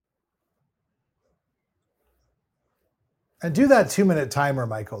And do that 2-minute timer,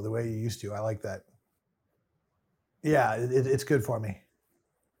 Michael, the way you used to. I like that. Yeah, it's good for me.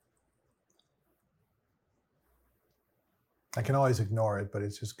 I can always ignore it, but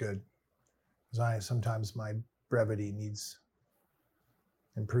it's just good. Because sometimes my brevity needs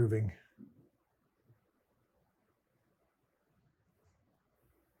improving.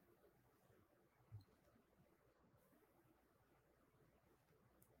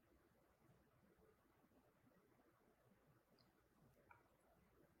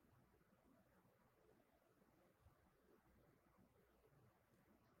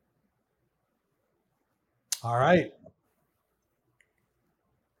 All right.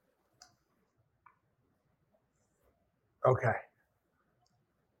 Okay.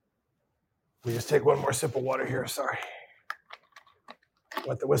 We just take one more sip of water here. Sorry.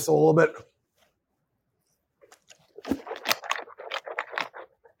 Wet the whistle a little bit.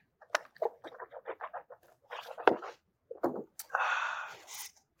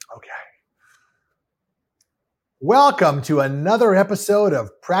 Okay. Welcome to another episode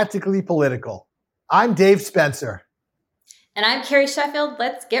of Practically Political. I'm Dave Spencer. And I'm Carrie Sheffield.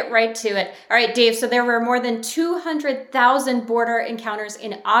 Let's get right to it. All right, Dave, so there were more than 200,000 border encounters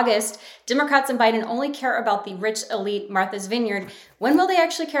in August. Democrats and Biden only care about the rich elite Martha's Vineyard. When will they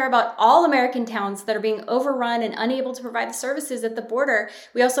actually care about all American towns that are being overrun and unable to provide the services at the border?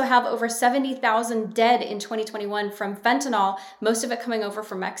 We also have over 70,000 dead in 2021 from fentanyl, most of it coming over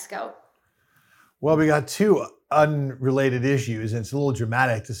from Mexico. Well, we got two unrelated issues, and it's a little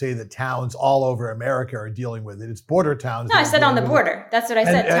dramatic to say that towns all over America are dealing with it. It's border towns. No, I said on the border. That's what I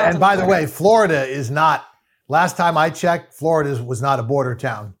said. And by the way, Florida is not, last time I checked, Florida was not a border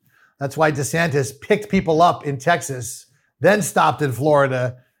town. That's why DeSantis picked people up in Texas, then stopped in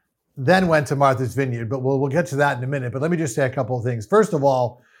Florida, then went to Martha's Vineyard. But we'll get to that in a minute. But let me just say a couple of things. First of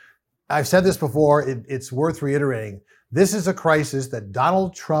all, I've said this before, it's worth reiterating. This is a crisis that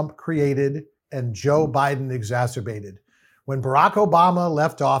Donald Trump created and Joe Biden exacerbated. When Barack Obama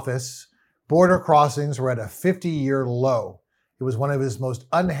left office, border crossings were at a 50-year low. It was one of his most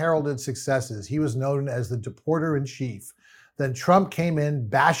unheralded successes. He was known as the deporter-in-chief. Then Trump came in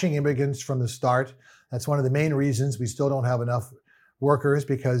bashing immigrants from the start. That's one of the main reasons we still don't have enough workers,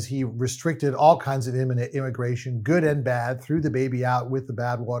 because he restricted all kinds of immigration, good and bad, threw the baby out with the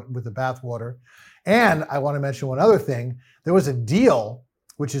bathwater. And I want to mention one other thing. There was a deal,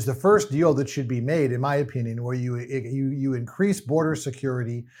 which is the first deal that should be made, in my opinion, where you increase border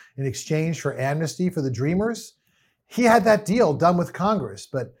security in exchange for amnesty for the Dreamers. He had that deal done with Congress,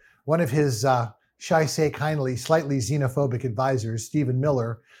 but one of his, shall I say kindly, slightly xenophobic advisors, Stephen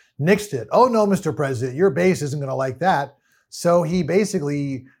Miller, nixed it. Oh no, Mr. President, your base isn't going to like that. So he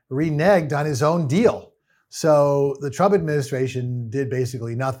basically reneged on his own deal. So the Trump administration did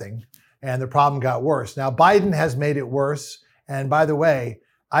basically nothing, and the problem got worse. Now, Biden has made it worse. And by the way,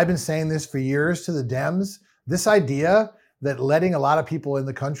 I've been saying this for years to the Dems. This idea that letting a lot of people in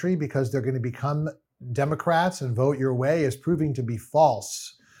the country because they're going to become Democrats and vote your way is proving to be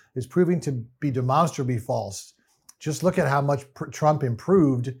false. It's proving to be demonstrably false. Just look at how much Trump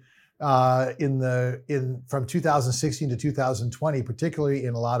improved from 2016 to 2020, particularly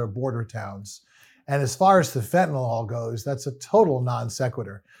in a lot of border towns. And as far as the fentanyl goes, that's a total non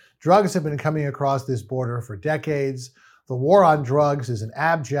sequitur. Drugs have been coming across this border for decades. The war on drugs is an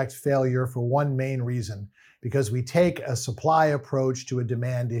abject failure for one main reason, because we take a supply approach to a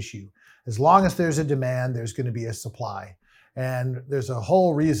demand issue. As long as there's a demand, there's going to be a supply. And there's a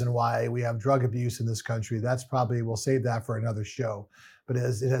whole reason why we have drug abuse in this country. That's probably, we'll save that for another show. But it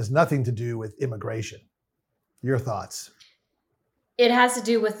has nothing to do with immigration. Your thoughts? It has to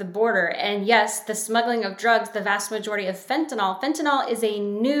do with the border. And yes, the smuggling of drugs, the vast majority of fentanyl. Fentanyl is a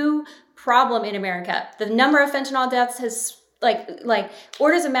new problem in America. The number of fentanyl deaths has like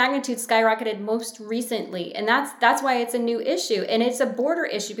orders of magnitude skyrocketed most recently. And that's why it's a new issue. And it's a border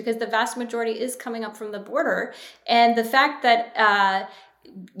issue because the vast majority is coming up from the border. And the fact that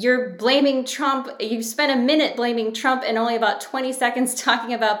you're blaming Trump. You spent a minute blaming Trump and only about 20 seconds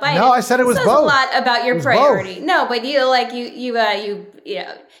talking about Biden. No, I said it was both. Says a lot about your priority. Both. No, but you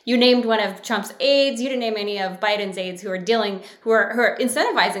named one of Trump's aides. You didn't name any of Biden's aides who are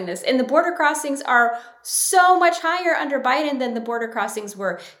incentivizing this. And the border crossings are so much higher under Biden than the border crossings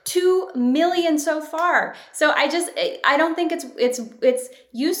were. 2 million so far. So I don't think it's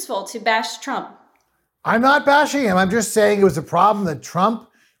useful to bash Trump. I'm not bashing him. I'm just saying it was a problem that Trump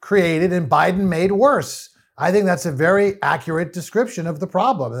created and Biden made worse. I think that's a very accurate description of the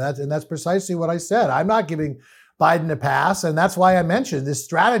problem. And that's precisely what I said. I'm not giving Biden a pass. And that's why I mentioned this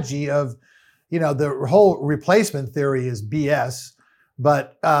strategy of, the whole replacement theory is BS.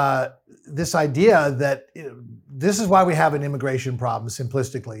 But this idea that this is why we have an immigration problem,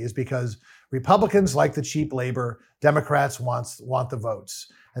 simplistically, is because Republicans like the cheap labor, Democrats want the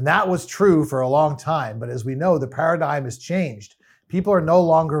votes. And that was true for a long time. But as we know, the paradigm has changed. People are no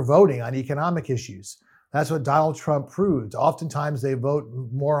longer voting on economic issues. That's what Donald Trump proved. Oftentimes they vote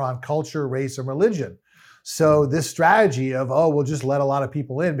more on culture, race, and religion. So this strategy of, we'll just let a lot of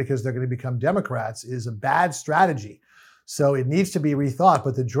people in because they're going to become Democrats is a bad strategy. So it needs to be rethought,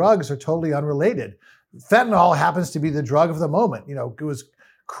 but the drugs are totally unrelated. Fentanyl happens to be the drug of the moment. It was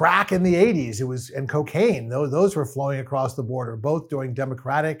crack in the 80s, and cocaine. Those were flowing across the border, both during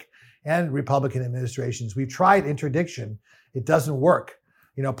Democratic and Republican administrations. We've tried interdiction. It doesn't work.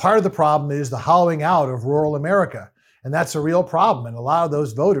 Part of the problem is the hollowing out of rural America. And that's a real problem. And a lot of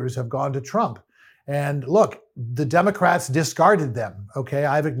those voters have gone to Trump. And look, the Democrats discarded them. Okay,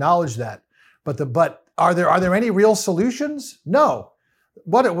 I've acknowledged that. But are there any real solutions? No.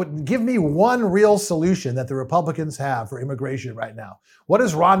 Give me one real solution that the Republicans have for immigration right now. What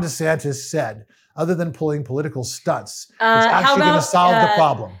has Ron DeSantis said other than pulling political stunts? It's actually going to solve the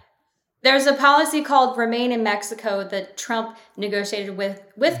problem. There's a policy called Remain in Mexico that Trump negotiated with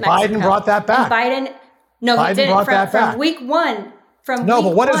Mexico. Biden brought that back. And he didn't from week one. But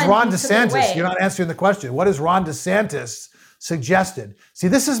what is Ron DeSantis? You're not answering the question. What has Ron DeSantis suggested? See,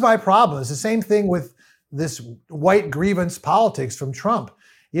 this is my problem. It's the same thing with this white grievance politics from Trump.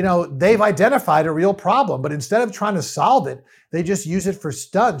 They've identified a real problem, but instead of trying to solve it, they just use it for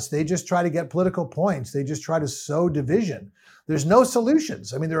stunts. They just try to get political points. They just try to sow division. There's no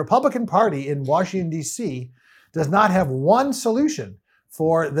solutions. I mean, the Republican Party in Washington, D.C. does not have one solution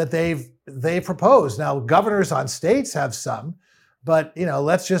that they've proposed. Now, governors on states have some, but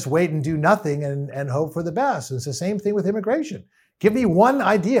let's just wait and do nothing and hope for the best. It's the same thing with immigration. Give me one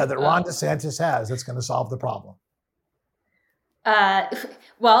idea that Ron DeSantis has that's going to solve the problem. A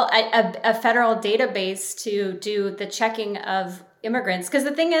federal database to do the checking of immigrants. Because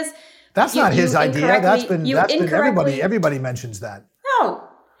the thing is, that's not his idea. That's been everybody mentions that.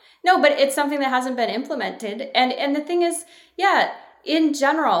 No, but it's something that hasn't been implemented. And the thing is, in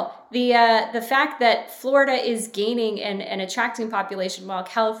general, the fact that Florida is gaining and attracting population while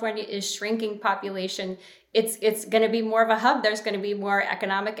California is shrinking population, it's going to be more of a hub. There's going to be more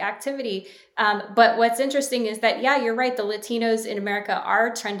economic activity. But what's interesting is that, you're right. The Latinos in America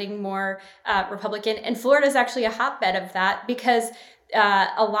are trending more Republican, and Florida is actually a hotbed of that because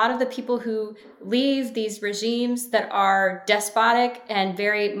a lot of the people who leave these regimes that are despotic and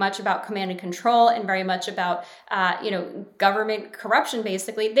very much about command and control and very much about, government corruption,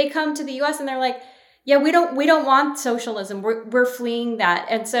 basically, they come to the U.S. and they're like, we don't want socialism. We're fleeing that.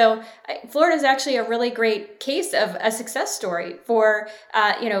 And so Florida is actually a really great case of a success story for,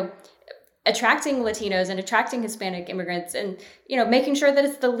 attracting Latinos and attracting Hispanic immigrants and, making sure that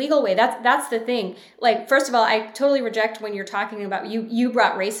it's the legal way. That's the thing. Like, first of all, I totally reject when you're talking about you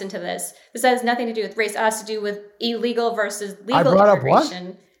brought race into this. This has nothing to do with race. It has to do with illegal versus legal immigration.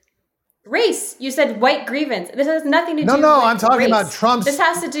 Up what? Race. You said white grievance. This has nothing to do with I'm talking race. About Trump's. This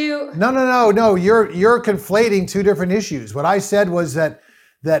has to do. No. You're conflating two different issues. What I said was that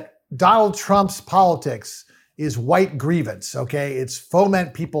Donald Trump's politics is white grievance, okay? It's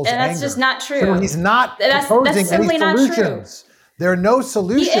foment people's anger. And that's just not true. So he's not proposing any solutions. There are no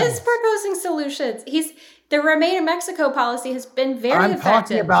solutions. He is proposing solutions. The Remain in Mexico policy has been very effective. I'm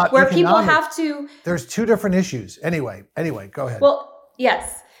talking about where people have to. There's two different issues. Anyway, go ahead. Well,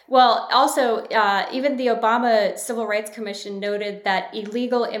 yes. Well, also, even the Obama Civil Rights Commission noted that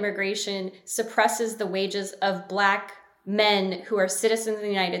illegal immigration suppresses the wages of Black men who are citizens of the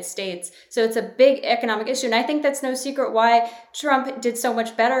United States. So it's a big economic issue. And I think that's no secret why Trump did so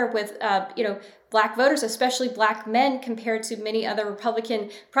much better with, Black voters, especially Black men, compared to many other Republican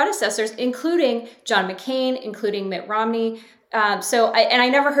predecessors, including John McCain, including Mitt Romney. I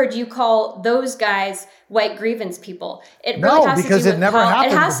never heard you call those guys white grievance people. Because it never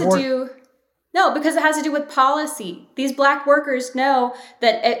happened before. No, because it has to do with policy. These Black workers know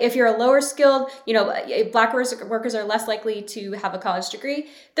that if you're a lower skilled, Black workers are less likely to have a college degree.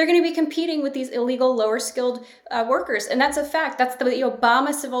 They're going to be competing with these illegal lower skilled workers. And that's a fact. That's the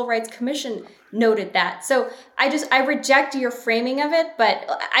Obama Civil Rights Commission noted that. So I reject your framing of it, but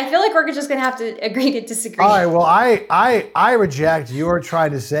I feel like we're just going to have to agree to disagree. All right. Well, I reject your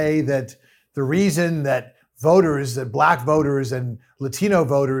trying to say that the reason that Black voters and Latino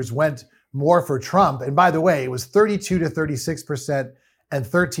voters went more for Trump. And by the way, it was 32 to 36% and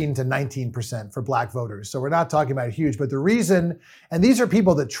 13 to 19% for Black voters. So we're not talking about huge, but the reason, and these are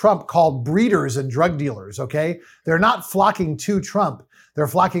people that Trump called breeders and drug dealers, okay? They're not flocking to Trump. They're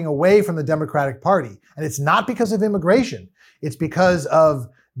flocking away from the Democratic Party. And it's not because of immigration. It's because of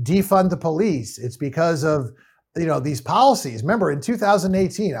defund the police. It's because of these policies. Remember, in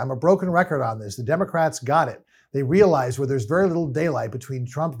 2018, I'm a broken record on this. The Democrats got it. They realized where there's very little daylight between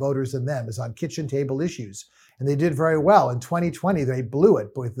Trump voters and them is on kitchen table issues. And they did very well. In 2020, they blew it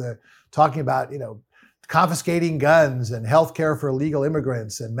with talking about, confiscating guns and health care for illegal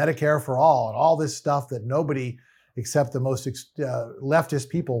immigrants and Medicare for all and all this stuff that nobody except the most leftist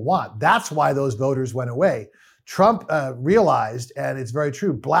people want. That's why those voters went away. Trump realized, and it's very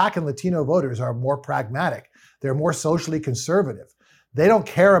true, Black and Latino voters are more pragmatic. They're more socially conservative. They don't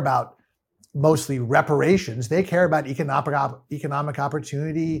care about mostly reparations. They care about economic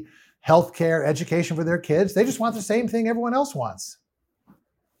opportunity, healthcare, education for their kids. They just want the same thing everyone else wants.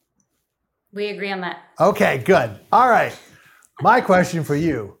 We agree on that. Okay, good. All right. My question for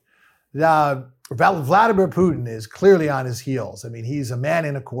you. Vladimir Putin is clearly on his heels. I mean, he's a man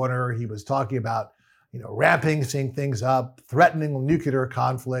in a corner. He was talking about, ramping things up, threatening nuclear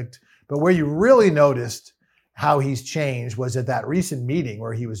conflict. But where you really noticed how he's changed was at that recent meeting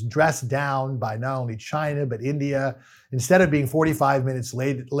where he was dressed down by not only China, but India. Instead of being 45 minutes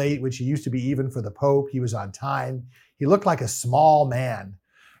late, which he used to be even for the Pope, he was on time. He looked like a small man.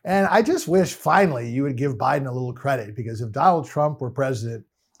 And I just wish finally you would give Biden a little credit, because if Donald Trump were president,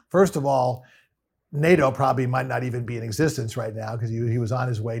 first of all, NATO probably might not even be in existence right now because he was on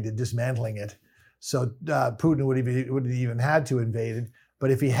his way to dismantling it. So Putin wouldn't even had to invade it.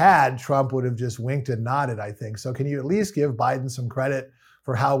 But if he had, Trump would have just winked and nodded, I think. So can you at least give Biden some credit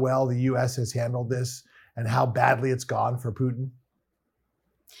for how well the U.S. has handled this and how badly it's gone for Putin?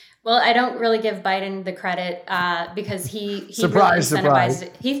 Well, I don't really give Biden the credit because he surprise, really incentivized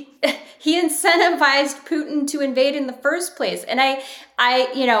it. He incentivized Putin to invade in the first place. And I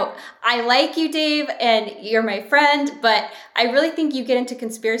like you, Dave, and you're my friend, but I really think you get into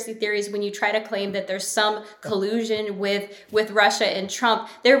conspiracy theories when you try to claim that there's some collusion with Russia and Trump.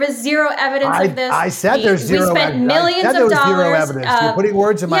 There was zero evidence of this. I said there's zero evidence. We spent millions of dollars. Zero evidence. You're putting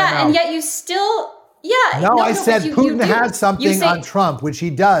words in my mouth. Yeah, and yet you still... No, I said Putin had something on Trump, which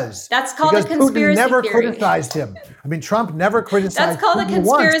he does. That's called a conspiracy theory. Putin never theory. Criticized him. I mean, Trump never criticized Putin. That's called a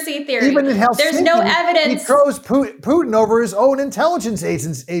conspiracy theory. Even in Helsinki, there's no evidence. He throws Putin over his own intelligence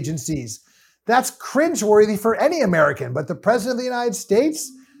agencies. That's cringeworthy for any American. But the president of the United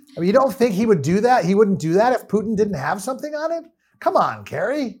States, I mean, you don't think he would do that? He wouldn't do that if Putin didn't have something on it? Come on,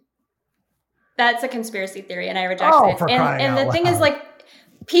 Carrie. That's a conspiracy theory, and I reject it. For crying out the loud. thing is,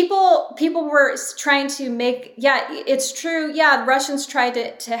 people were trying to make, it's true. Yeah, Russians tried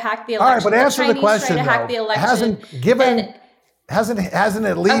to hack the election. All right, but answer the question, tried to hack the election. Hasn't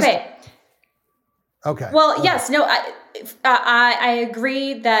at least... Okay. Well, yes, no, I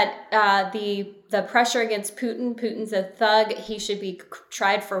agree that the pressure against Putin's a thug. He should be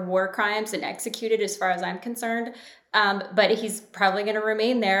tried for war crimes and executed, as far as I'm concerned. But he's probably going to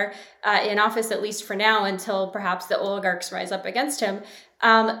remain there in office, at least for now, until perhaps the oligarchs rise up against him.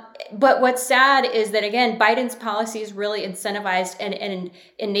 But what's sad is that, again, Biden's policies really incentivized and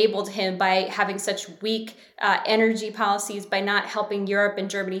enabled him by having such weak energy policies, by not helping Europe and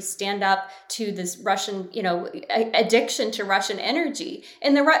Germany stand up to this Russian, addiction to Russian energy.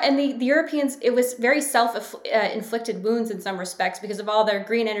 And the Europeans, it was very self-inflicted wounds in some respects because of all their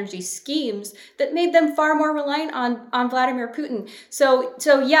green energy schemes that made them far more reliant on Vladimir Putin. So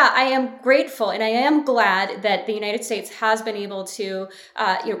yeah, I am grateful and I am glad that the United States has been able to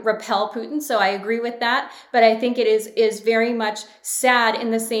repel Putin. So I agree with that. But I think it is very much sad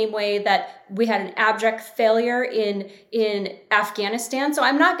in the same way that we had an abject failure in Afghanistan. So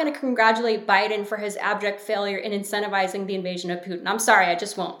I'm not going to congratulate Biden for his abject failure in incentivizing the invasion of Putin. I'm sorry, I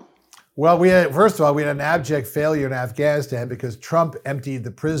just won't. Well, first of all, we had an abject failure in Afghanistan because Trump emptied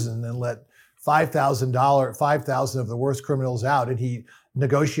the prison and let 5,000 of the worst criminals out, and he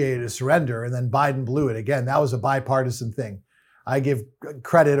negotiated a surrender, and then Biden blew it. Again, that was a bipartisan thing. I give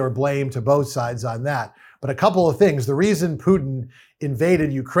credit or blame to both sides on that. But a couple of things. The reason Putin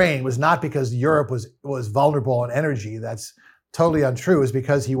invaded Ukraine was not because Europe was vulnerable on energy. That's totally untrue. It's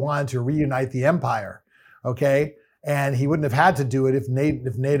because he wanted to reunite the empire, okay? And he wouldn't have had to do it if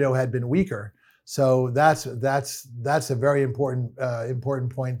NATO had been weaker. So that's a very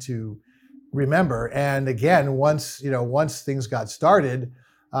important point to remember. And again, once things got started,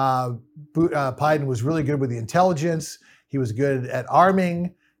 Biden was really good with the intelligence. He was good at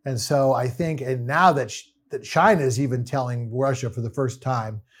arming. And so I think, and now that China is even telling Russia for the first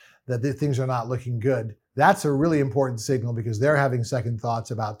time that things are not looking good, that's a really important signal because they're having second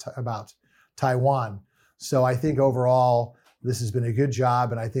thoughts about Taiwan. So I think overall, this has been a good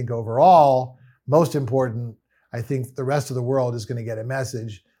job. And I think overall, most important, I think the rest of the world is going to get a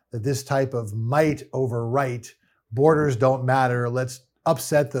message that this type of might over right borders don't matter. Let's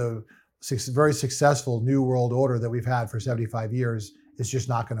upset the very successful New World Order that we've had for 75 years. It's just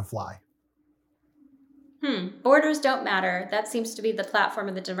not going to fly. Borders don't matter. That seems to be the platform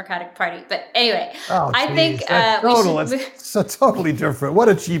of the Democratic Party. But anyway, I think it's totally different. What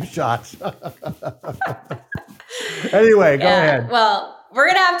a cheap shot. Anyway, go ahead. Well, we're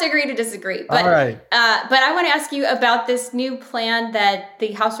going to have to agree to disagree. But, all right. But I want to ask you about this new plan that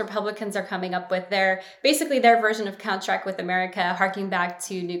the House Republicans are coming up with. Basically their version of Contract with America, harking back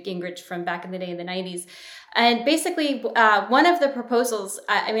to Newt Gingrich from back in the day in the 90s. And basically, one of the proposals,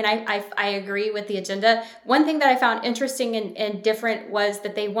 I agree with the agenda. One thing that I found interesting and different was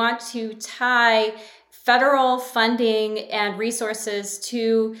that they want to tie federal funding and resources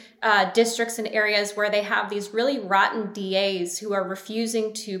to districts and areas where they have these really rotten DAs who are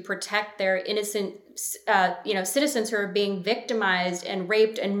refusing to protect their innocent citizens who are being victimized and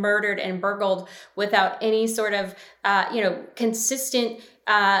raped and murdered and burgled without any sort of consistent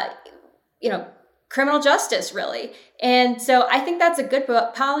criminal justice, really. And so I think that's a good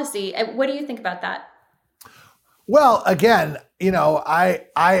policy. What do you think about that? Well, again, I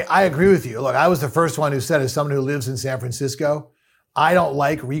agree with you. Look, I was the first one who said, as someone who lives in San Francisco, I don't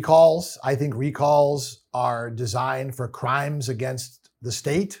like recalls. I think recalls are designed for crimes against the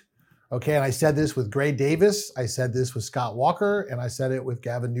state. Okay, and I said this with Gray Davis, I said this with Scott Walker, and I said it with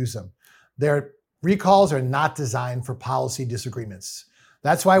Gavin Newsom. Their recalls are not designed for policy disagreements.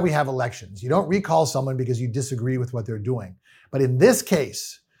 That's why we have elections. You don't recall someone because you disagree with what they're doing. But in this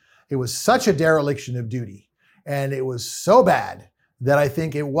case, it was such a dereliction of duty, and it was so bad that I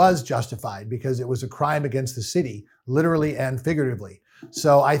think it was justified because it was a crime against the city, literally and figuratively.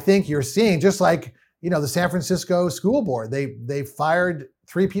 So I think you're seeing, just like, the San Francisco school board, they fired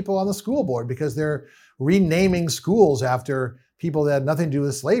 3 people on the school board because they're renaming schools after people that had nothing to do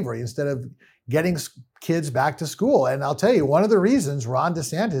with slavery instead of getting kids back to school. And I'll tell you, one of the reasons Ron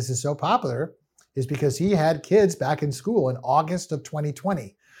DeSantis is so popular is because he had kids back in school in August of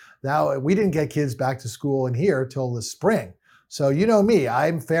 2020. Now, we didn't get kids back to school in here till the spring. So you know me,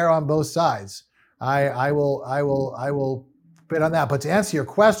 I'm fair on both sides. I will bid on that. But to answer your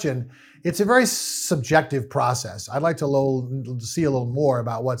question, it's a very subjective process. I'd like to see a little more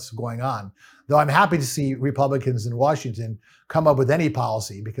about what's going on, though I'm happy to see Republicans in Washington come up with any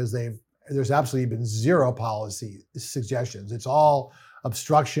policy because there's absolutely been zero policy suggestions. It's all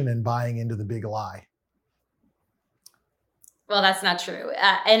obstruction and buying into the big lie. Well, that's not true.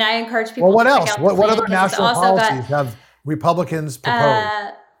 And I encourage people to check out the plan. What other national policies have Republicans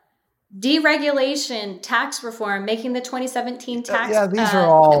proposed? Deregulation, tax reform, making the 2017 tax. These are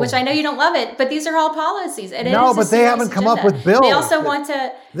all. Which I know you don't love it, but these are all policies. And but they haven't come up with bills. They also want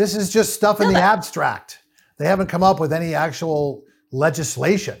to. This is just stuff in the abstract. They haven't come up with any actual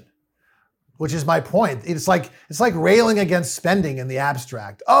legislation, which is my point. It's like railing against spending in the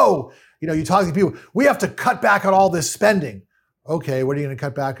abstract. Oh, you talk to people. We have to cut back on all this spending. Okay, what are you going to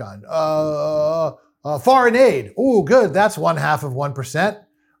cut back on? Foreign aid. Oh, good. That's 0.5%.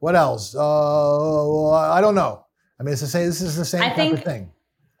 What else? I don't know. I mean, this is the same type of thing.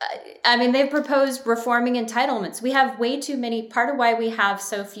 They've proposed reforming entitlements. We have way too many. Part of why we have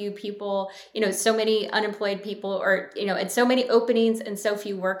so few people, so many unemployed people, and so many openings and so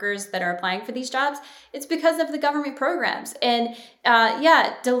few workers that are applying for these jobs, it's because of the government programs. And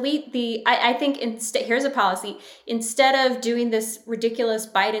delete the. I think here's a policy. Instead of doing this ridiculous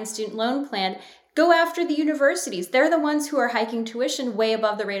Biden student loan plan, go after the universities. They're the ones who are hiking tuition way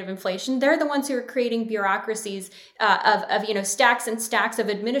above the rate of inflation. They're the ones who are creating bureaucracies of stacks and stacks of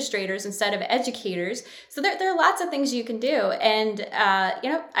administrators instead of educators. So there are lots of things you can do. And,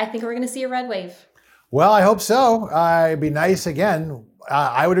 I think we're going to see a red wave. Well, I hope so. It'd be nice again.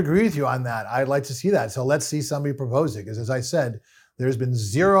 I would agree with you on that. I'd like to see that. So let's see somebody propose it. Because as I said, there's been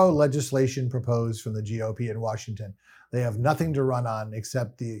zero legislation proposed from the GOP in Washington. They have nothing to run on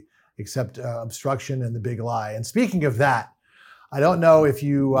except obstruction and the big lie. And speaking of that, I don't know if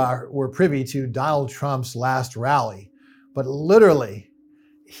you were privy to Donald Trump's last rally, but literally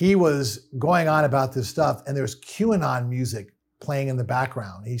he was going on about this stuff and there's QAnon music playing in the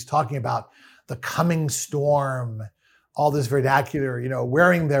background. He's talking about the coming storm, all this vernacular,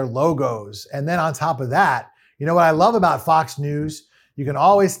 wearing their logos. And then on top of that, what I love about Fox News, you can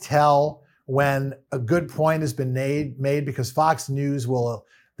always tell when a good point has been made because Fox News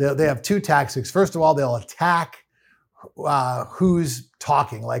they have 2 tactics. First of all, they'll attack who's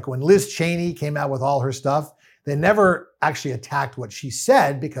talking. Like when Liz Cheney came out with all her stuff, they never actually attacked what she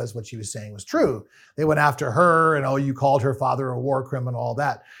said because what she was saying was true. They went after her and, you called her father a war criminal, all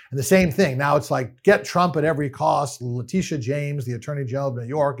that. And the same thing. Now it's like, get Trump at every cost. Letitia James, the Attorney General of New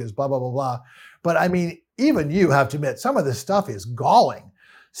York, is blah, blah, blah, blah. But even you have to admit, some of this stuff is galling.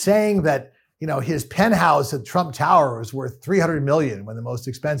 Saying that, his penthouse at Trump Tower was worth $300 million when the most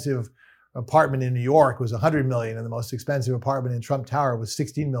expensive apartment in New York was $100 million and the most expensive apartment in Trump Tower was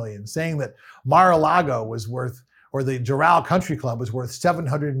 $16 million. Saying that Mar-a-Lago was worth, or the Doral Country Club was worth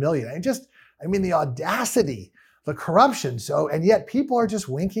 $700 million. The audacity, the corruption. And yet people are just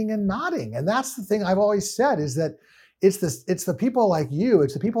winking and nodding. And that's the thing I've always said, is that it's the people like you,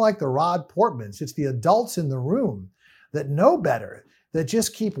 it's the people like the Rod Portmans, it's the adults in the room that know better, that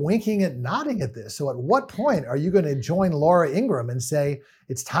just keep winking and nodding at this. So at what point are you going to join Laura Ingraham and say,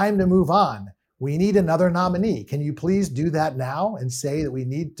 it's time to move on? We need another nominee. Can you please do that now and say that we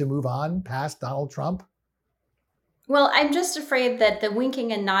need to move on past Donald Trump? Well, I'm just afraid that the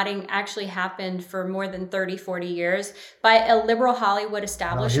winking and nodding actually happened for more than 30, 40 years by a liberal Hollywood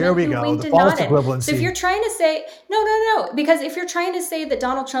establishment who winked and nodded. So if you're trying to say, no, because if you're trying to say that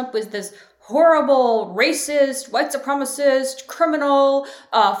Donald Trump was this horrible, racist, white supremacist, criminal,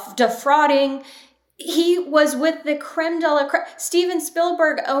 defrauding, he was with the creme de la creme. Steven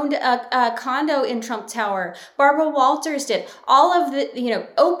Spielberg owned a condo in Trump Tower. Barbara Walters did. All of the,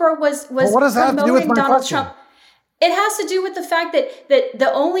 Oprah was what does that have to do with my Donald question? Trump. It has to do with the fact that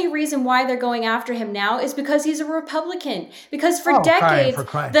the only reason why they're going after him now is because he's a Republican. Because for decades,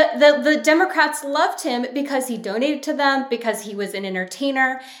 the Democrats loved him because he donated to them, because he was an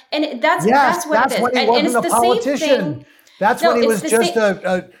entertainer. And that's what it is. When he wasn't a politician. Same thing. That's when he was just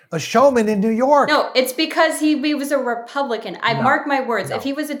a showman in New York. No, it's because he was a Republican. Mark my words. No. If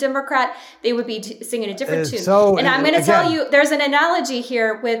he was a Democrat, they would be singing a different tune. And I'm going to tell you, there's an analogy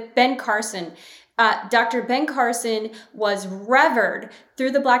here with Ben Carson. Dr. Ben Carson was revered through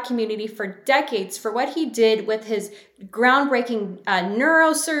the Black community for decades for what he did with his groundbreaking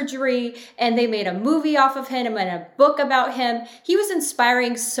neurosurgery, and they made a movie off of him and a book about him. He was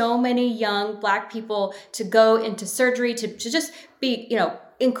inspiring so many young Black people to go into surgery, to just be,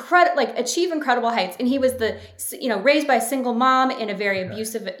 achieve incredible heights. And he was raised by a single mom in a very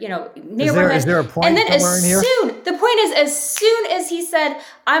abusive, neighborhood. Is there a point? And then the point is, as soon as he said,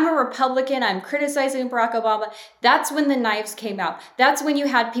 I'm a Republican, I'm criticizing Barack Obama, that's when the knives came out. That's when you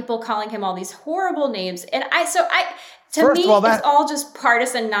had people calling him all these horrible names. And to me, it's all just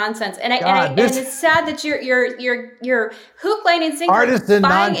partisan nonsense. And it's sad that you're hook, line, and sinker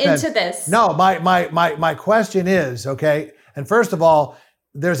buying into this. No, my question is, okay, and first of all,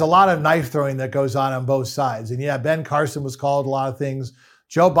 there's a lot of knife throwing that goes on both sides. And yeah, Ben Carson was called a lot of things.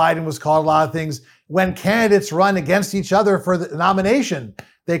 Joe Biden was called a lot of things. When candidates run against each other for the nomination,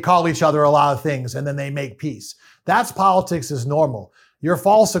 they call each other a lot of things and then they make peace. That's politics as normal. Your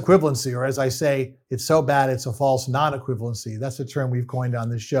false equivalency, or as I say, it's so bad it's a false non-equivalency, that's a term we've coined on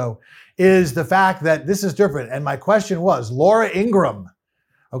this show, is the fact that this is different. And my question was, Laura Ingraham,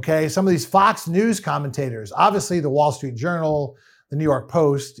 okay, some of these Fox News commentators, obviously the Wall Street Journal, the New York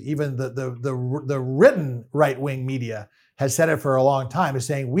Post, even the written right-wing media has said it for a long time, is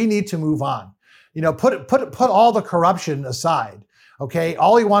saying we need to move on. Put all the corruption aside. Okay,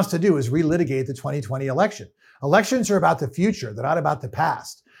 all he wants to do is relitigate the 2020 election. Elections are about the future; they're not about the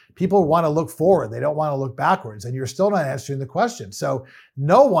past. People want to look forward; they don't want to look backwards. And you're still not answering the question. So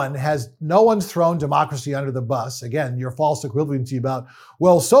no one's thrown democracy under the bus. Again, your false equivalency about,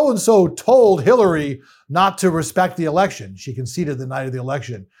 well, so and so told Hillary not to respect the election. She conceded the night of the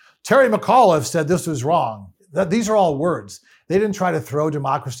election. Terry McAuliffe said this was wrong. These are all words. They didn't try to throw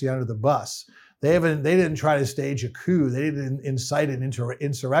democracy under the bus. They didn't try to stage a coup. They didn't incite an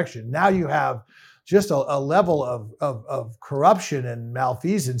insurrection. Now you have just a level of corruption and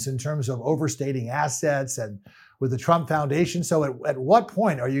malfeasance in terms of overstating assets and with the Trump Foundation. So at what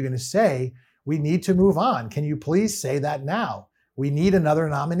point are you going to say we need to move on? Can you please say that now? We need another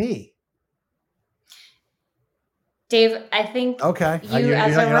nominee. Dave, I think you're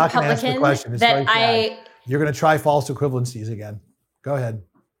as a Republican you're going to try false equivalencies again. Go ahead.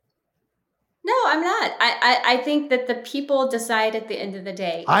 No, I'm not. I think that the people decide at the end of the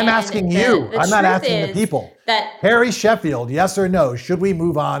day. I'm asking you. I'm not asking the people. Harry Sheffield, yes or no? Should we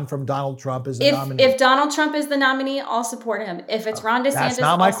move on from Donald Trump as a nominee? If Donald Trump is the nominee, I'll support him. If it's Ron DeSantis, that's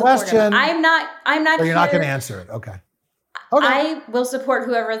not my question. I'm not. So you're not going to answer it. Okay. I will support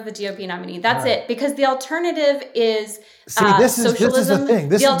whoever is the GOP nominee. That's it. Because the alternative is socialism. This is the thing.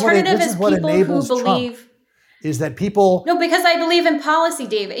 This is what enables Trump. Is that people... No, because I believe in policy,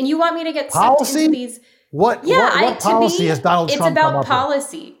 Dave. And you want me to get policy? Into these... What policy has Donald Trump come up with? It's about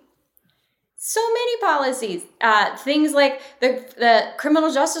policy. So many policies. Things like the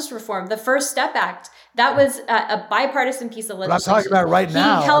criminal justice reform, the First Step Act. That was a bipartisan piece of legislation. What I'm talking about right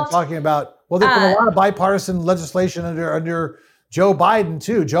now, I'm talking about... Well, there's been a lot of bipartisan legislation under Joe Biden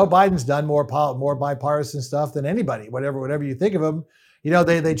too. Joe Biden's done more bipartisan stuff than anybody. Whatever you think of him,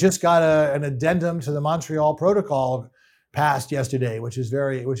 they just got an addendum to the Montreal Protocol passed yesterday, which is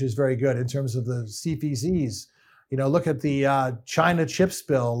very good in terms of the CPCs. Look at the China chips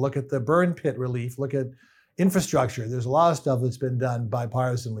bill. Look at the burn pit relief. Look at infrastructure. There's a lot of stuff that's been done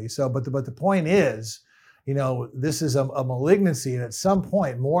bipartisanly. So, but the point is, this is a malignancy, and at some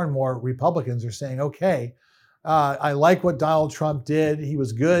point, more and more Republicans are saying, okay. I like what Donald Trump did. He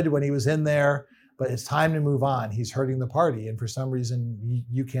was good when he was in there, but it's time to move on. He's hurting the party. And for some reason,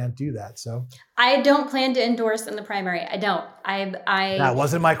 you can't do that. So I don't plan to endorse in the primary. I don't. That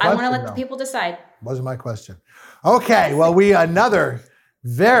wasn't my question. I want to let the people decide. Wasn't my question. Okay. Well, another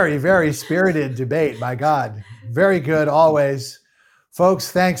very, very spirited debate. My God. Very good always.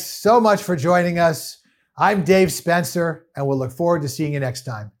 Folks, thanks so much for joining us. I'm Dave Spencer, and we'll look forward to seeing you next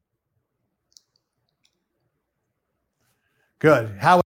time. Good. How